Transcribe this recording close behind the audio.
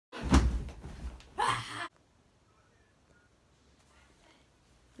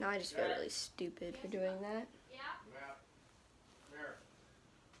Now I just feel really stupid for doing that. I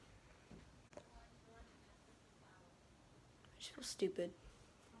just feel stupid.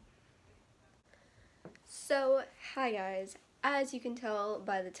 So, hi guys. As you can tell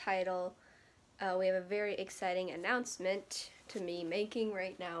by the title, we have a very exciting announcement to me making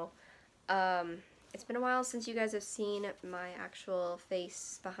right now. It's been a while since you guys have seen my actual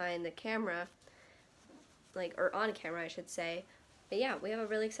face behind the camera, or on camera I should say. But yeah, we have a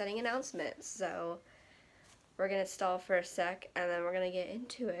really exciting announcement, so we're gonna stall for a sec and then we're gonna get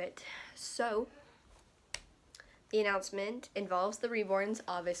into it. So, the announcement involves the reborns,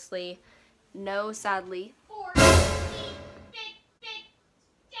 obviously. No, sadly.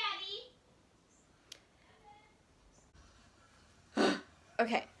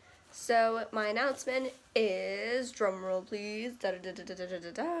 Okay, so my announcement is, drumroll please, da da da da da da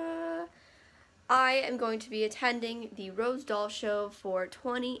da da. I am going to be attending the Rose Doll Show for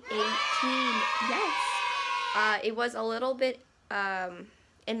 2018. Yes! It was a little bit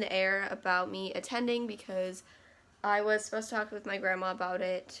in the air about me attending because I was supposed to talk with my grandma about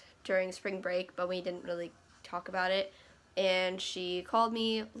it during spring break, but we didn't really talk about it. And she called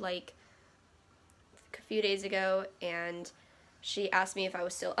me like a few days ago and she asked me if I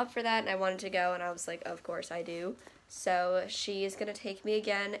was still up for that, and I wanted to go, and I was like, of course I do. So she is going to take me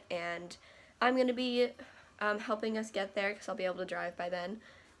again, and I'm going to be helping us get there because I'll be able to drive by then,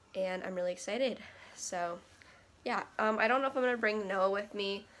 and I'm really excited. So, yeah, I don't know if I'm going to bring Noah with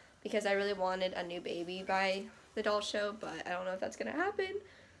me because I really wanted a new baby by the doll show, but I don't know if that's going to happen,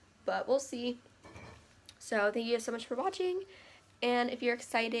 but we'll see. So, thank you so much for watching, and if you're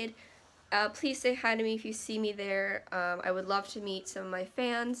excited, please say hi to me if you see me there. I would love to meet some of my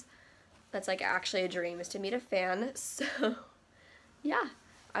fans. That's like actually a dream, is to meet a fan. So yeah,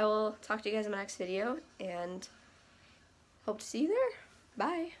 I will talk to you guys in my next video and hope to see you there.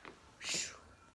 Bye.